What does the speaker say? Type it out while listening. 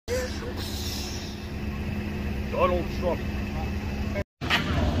Donald Trump.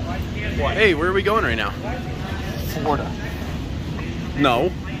 Hey, where are we going right now? Florida.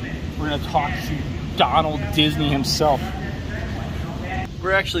 No. We're gonna talk to Donald Disney himself.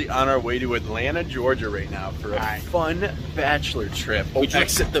 We're actually on our way to Atlanta, Georgia right now for a fun bachelor trip. Oh,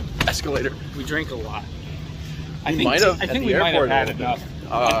 exit the escalator. We drink a lot. I think we might have had enough.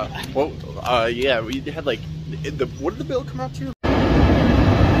 Yeah, we had like, what did the bill come out to?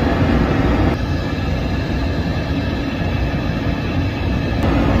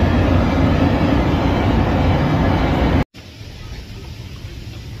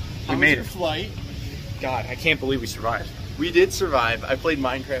 We made it. Flight. God, I can't believe we survived. We did survive. I played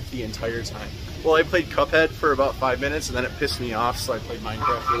Minecraft the entire time. Well, I played Cuphead for about 5 minutes and then it pissed me off, so I played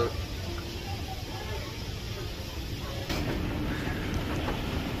Minecraft with it.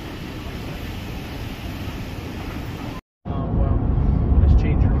 Oh, well, let's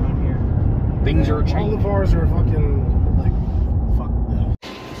change it around here. Things are changing. All of ours are fucking, like, fuck no.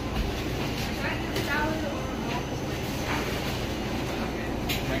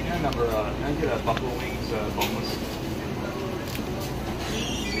 Can I get a buffalo wings boneless?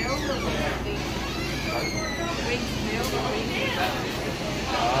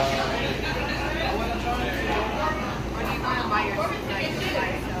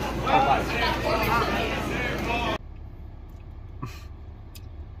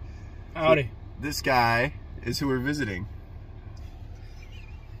 Howdy. This guy is who we're visiting.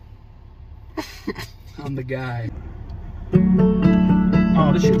 I'm the guy.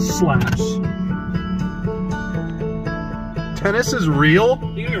 Oh, this shit slaps. Tennis is real?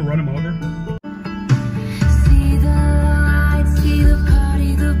 You gonna run him over? See the lights, see the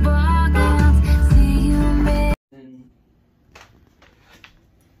party, the bar gowns, see you make. And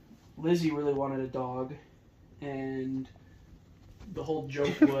Lizzie really wanted a dog, and the whole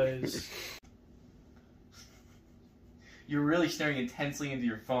joke was You're really staring intensely into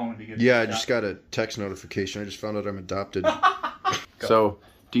your phone to get. Yeah, I just got a text notification. I just found out I'm adopted. So,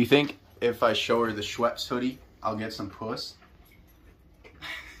 do you think if I show her the Schweppes hoodie, I'll get some puss?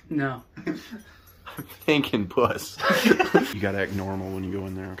 no. I'm thinking puss. You gotta act normal when you go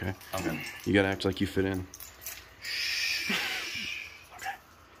in there, okay? Okay. You gotta act like you fit in.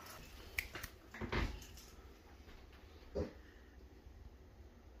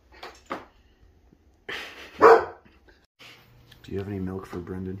 Do you have any milk for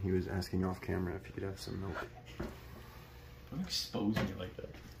Brendan? He was asking off camera if you could have some milk. Don't expose me like that.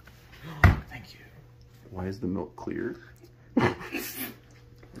 Thank you. Why is the milk clear?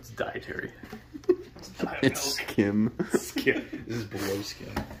 It's dietary. It's skim. Skim. This is below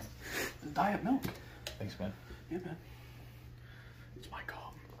skim. The diet milk. Thanks, man. Yeah, man. It's my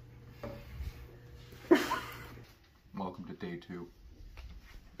call. Welcome to day 2.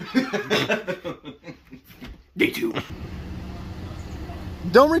 Day 2.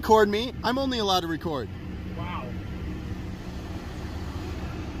 Don't record me. I'm only allowed to record. Wow.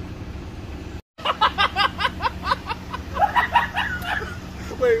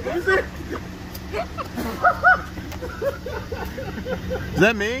 Wait, what is it? Is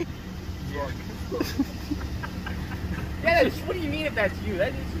that me? Yeah, what do you mean if that's you?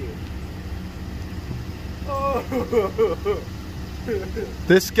 That is you. Oh.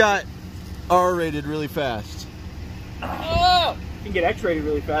 This got R-rated really fast. Oh! You can get X-rated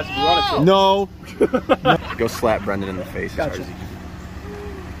really fast if you wanted to. No. Go slap Brendan in the face. Gotcha.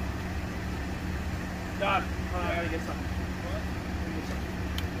 God, I gotta get something.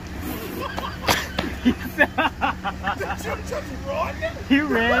 He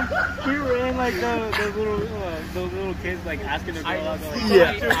ran like those little kids like asking their girl out.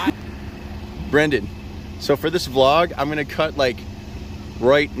 Yeah. Brendan, so for this vlog, I'm gonna cut like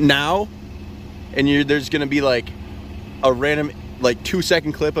right now, and there's gonna be like a random like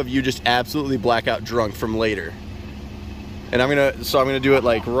 2-second clip of you just absolutely blackout drunk from later, and I'm gonna do it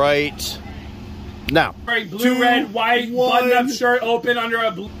like right now. Right, blue, red, white, button-up shirt, open under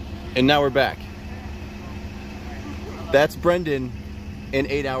a blue. And now we're back. That's Brendan in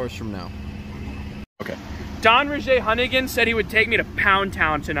 8 hours from now. Okay. Don Roger Hunnigan said he would take me to Pound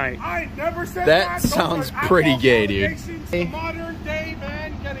Town tonight. I never said That sounds pretty gay, dude. Modern day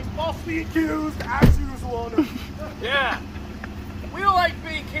man getting falsely accused as usual. Yeah. We don't like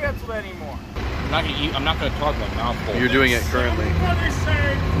being canceled anymore. I'm not gonna eat. I'm not gonna talk about mouthful. You're doing it currently.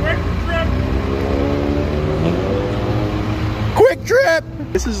 Quick Trip!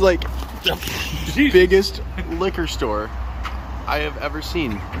 This is like the biggest liquor store I have ever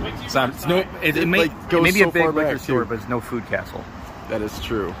seen. It may be a big liquor store, but it's no Food Castle. That is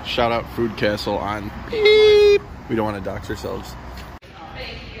true. Shout out Food Castle on beep. We don't want to dox ourselves.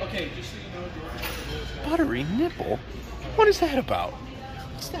 Okay, Buttery nipple? What is that about?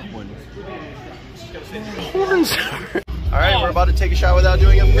 What's that one? Horns. All right, we're about to take a shot without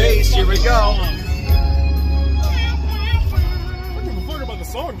doing a face. Here we go. I don't give a fuck about the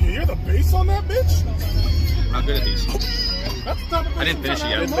song. You hear the bass on that bitch? I'm not good at these. That's the type of I didn't finish it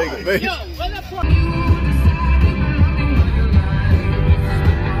yet.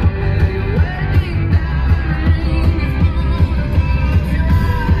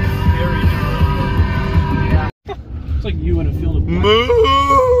 It's like you in a field of Moo!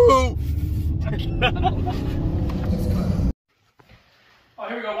 Oh,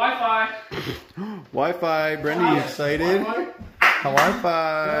 here we go. Wi-Fi. Wi-Fi. Brendan, you excited?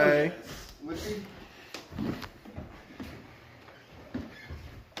 Wi-Fi.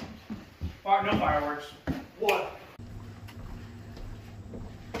 No fireworks. What?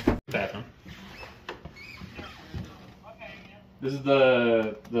 Bathroom. This is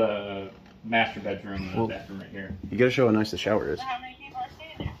the master bedroom, the bathroom right here. You gotta show how nice the shower is. How many people are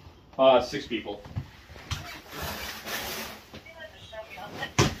staying there? 6 people.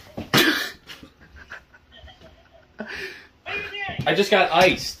 I just got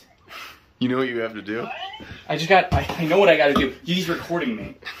iced. You know what you have to do? I know what I gotta do. He's recording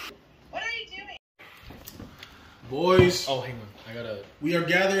me. What are you doing? Boys, Oh, hang on. I gotta. we are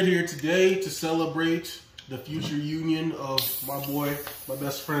gathered here today to celebrate the future union of my boy, my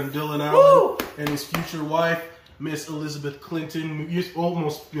best friend Dylan Allen, and his future wife, Miss Elizabeth Clinton,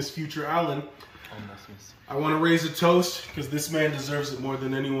 almost Miss Future Allen. I want to raise a toast because this man deserves it more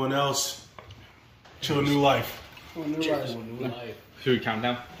than anyone else. To a new life. Should we count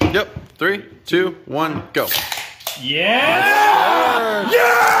down? Yep. 3, 2, 1, go. Yeah!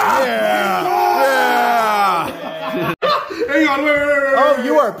 Hang on, wait. Oh,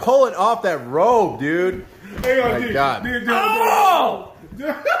 you are pulling off that robe, dude. Hang on, My dude. God. Oh!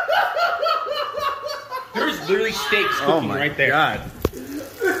 There's literally steaks cooking right there. God.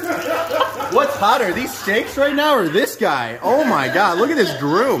 What's hotter, these steaks right now or this guy? Oh my God, look at this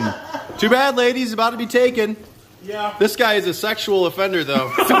groom. Too bad, ladies, about to be taken. Yeah. This guy is a sexual offender,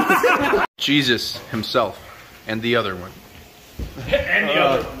 though. Jesus himself and the other one. And the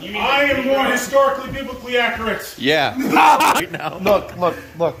other. I am more historically, biblically accurate. Yeah. Right now.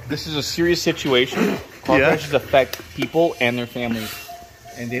 Look. This is a serious situation. Car crashes affect people and their families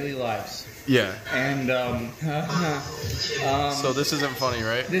and daily lives. Yeah. And So this isn't funny,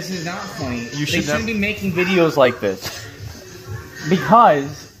 right? this is not funny. You They should shouldn't be making videos like this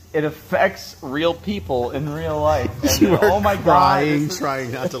because it affects real people in real life. And, You are oh my crying, God!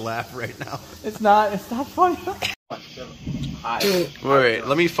 trying not to laugh right now. It's not funny. Wait,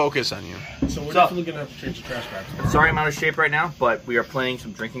 let me focus on you. So we're definitely gonna have to change the trash bags. Sorry, I'm out of shape right now, but we are playing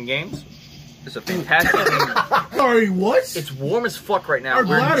some drinking games. It's a fantastic game. Sorry, what? It's warm as fuck right now. Our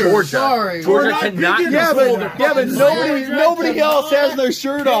We're in bladder. Georgia. Sorry. Georgia We're not cannot. drinking Yeah, this but nobody else has their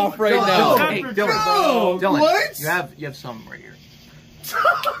shirt off right now. Hey, Dylan, What? you have some right here.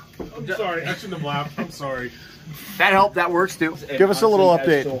 I'm sorry, I shouldn't have laughed. I'm sorry. That helped. That works too. Give us a little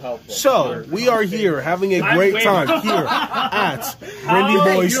update. So, we are here having a great time here at Brandy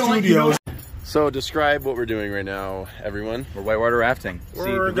Boy Studios. So describe what we're doing right now, everyone. We're whitewater rafting.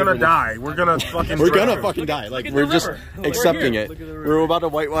 We're gonna die. We're gonna fucking We're drown. gonna fucking die. Like we're just accepting it. We're about to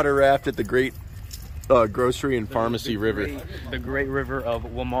whitewater raft at the great grocery and pharmacy river. The great river of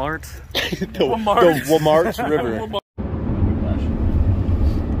Walmart. the Walmart River.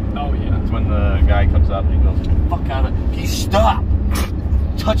 Oh yeah. That's when the guy comes up and he goes, "Fuck out of it! He stopped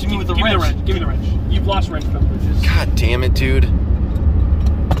touching me with the wrench." Give me the wrench. You've lost wrench privileges. God damn it, dude.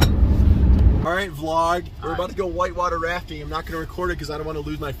 All right, vlog. We're about to go whitewater rafting. I'm not going to record it because I don't want to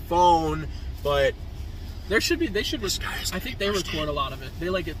lose my phone, but They should. I think they record a lot of it. They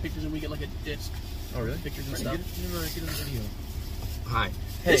like get pictures and we get like a disc. oh really? Pictures and stuff. Hi.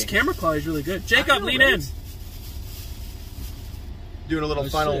 This camera quality is really good. Jacob, lean in. Doing a little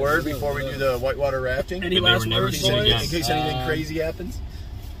final word before we do the whitewater rafting. Any last words, boys? In case anything crazy happens.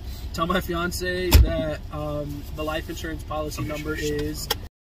 Tell my fiance that the life insurance policy number is,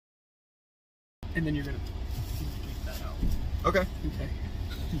 and then you're gonna take that out. Okay. Okay.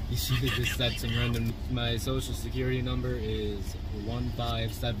 You see that just that's some random. My social security number is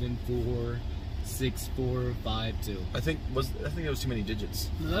 15746452. I think it was too many digits.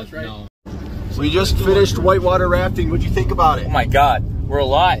 No, that's right. No. We just finished whitewater rafting. What'd you think about it? Oh my God, we're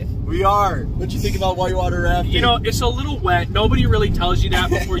alive. We are. What'd you think about whitewater rafting? You know, it's a little wet. Nobody really tells you that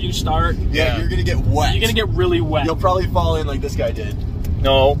before you start. yeah, you're gonna get wet. You're gonna get really wet. You'll probably fall in like this guy did.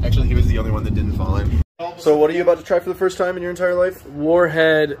 No. Actually, he was the only one that didn't fall in. So what are you about to try for the first time in your entire life?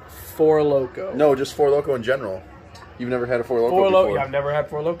 Warhead 4 Loco. No, just Four Loko in general. You've never had a Four Loko Four before? Loko. Yeah, I've never had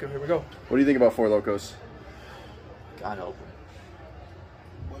Four Loko. Here we go. What do you think about Four Lokos? God help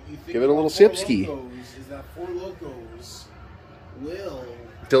him. Give it a little sipski. Is that Four Lokos will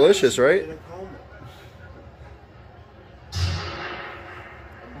Delicious, right? in a coma.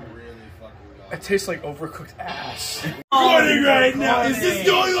 I'm really fucking It tastes like overcooked ass. recording right now. Is this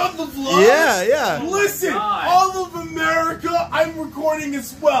going on the vlog? Yeah. Listen, all of America, I'm recording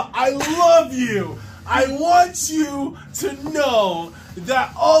as well. I love you. I want you to know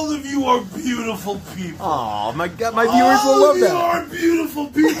that all of you are beautiful people. Oh my God, my viewers will love that. All of you are beautiful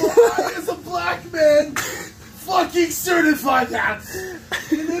people. I, as a black man, fucking certify that.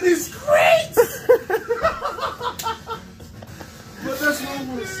 And it is great. But that's what I'm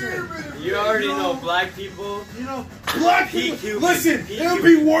gonna say. You already know black people. You know, black people. PQ, Listen, PQ. it would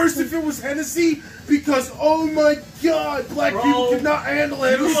be worse if it was Hennessy because, oh my God, black people cannot handle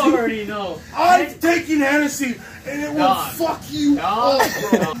Hennessy. You already know. I'm taking Hennessy, and it will fuck you up,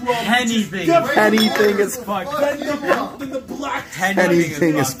 bro. Anything. Anything is fucked. Then the black.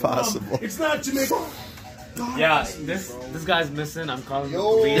 Anything is possible. It's not Jamaica. Yeah, this guy's missing. I'm calling the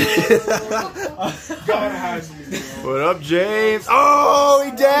police. God has me, bro. What up, James? Oh,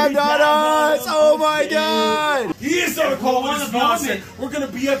 he dabbed on us! Oh my God! He is on a call with his fiance. We're gonna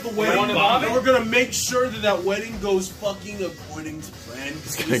be at the wedding, and we're gonna make sure that that wedding goes fucking according to plan.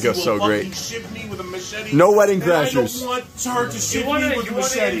 It's gonna go so great. Ship me with a machete. No wedding and crashers. I don't want her to ship me with a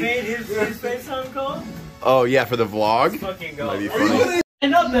machete. His face on call? Oh yeah, for the vlog? Fucking go. Might be funny.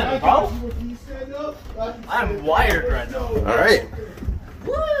 Stand up then, bro. I'm wired right now. Alright.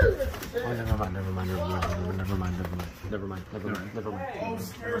 Oh, never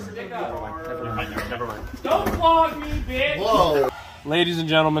mind. Don't vlog me, bitch. Whoa. Ladies and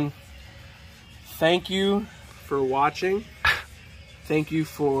gentlemen, thank you for watching. Thank you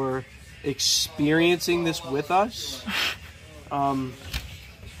for experiencing this with us.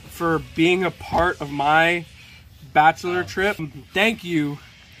 For being a part of my bachelor trip. Thank you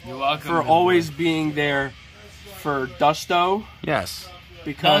for always being there for Dusto. Yes.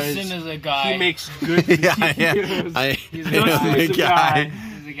 Because Dustin is a guy. he makes good videos. He's Dustin is a guy.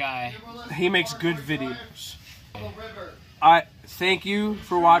 He's a guy. He makes good videos. I thank you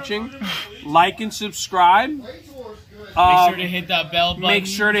for watching. Like and subscribe. Make sure to hit that bell button. Make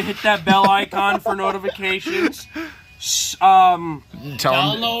sure to hit that bell icon for notifications.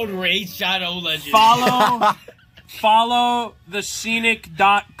 Download Raid Shadow Legends. Follow the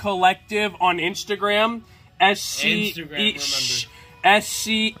scenic.collective on Instagram. SCENIC.COLLECTIVE.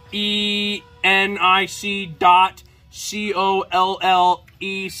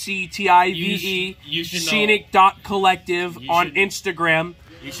 You should know. Scenic.collective on Instagram.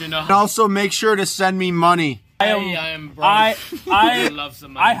 You should know. And also make sure to send me money. I am broke. I would love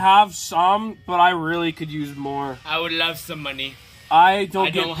some money. I have some, but I really could use more. I would love some money. I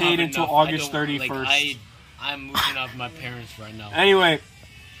don't get have paid until enough. August I don't- 31st. Like, I'm moving off my parents right now. Anyway,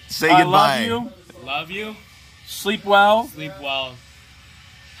 Say I goodbye. love you. Love you. Sleep well. Sleep well.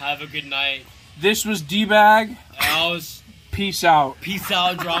 Have a good night. This was D-Bag. Else, Peace out. peace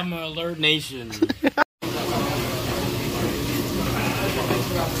out, Drama Alert Nation.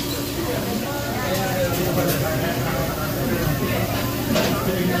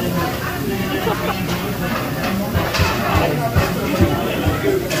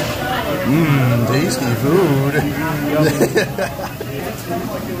 Tasty food.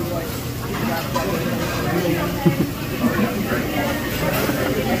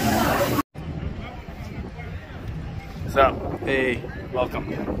 What's up? Hey, Welcome.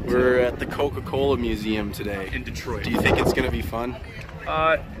 we're at the Coca-Cola Museum today. In Detroit. Do you think it's gonna be fun?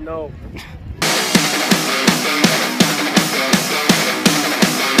 No.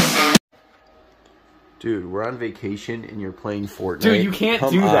 Dude, we're on vacation and you're playing Fortnite. Dude, you can't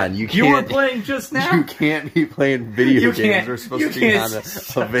Come do that. on, You can't- were playing just now. You can't be playing video You games. can't- We're supposed you to be on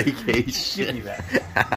can't- a vacation. Give me that.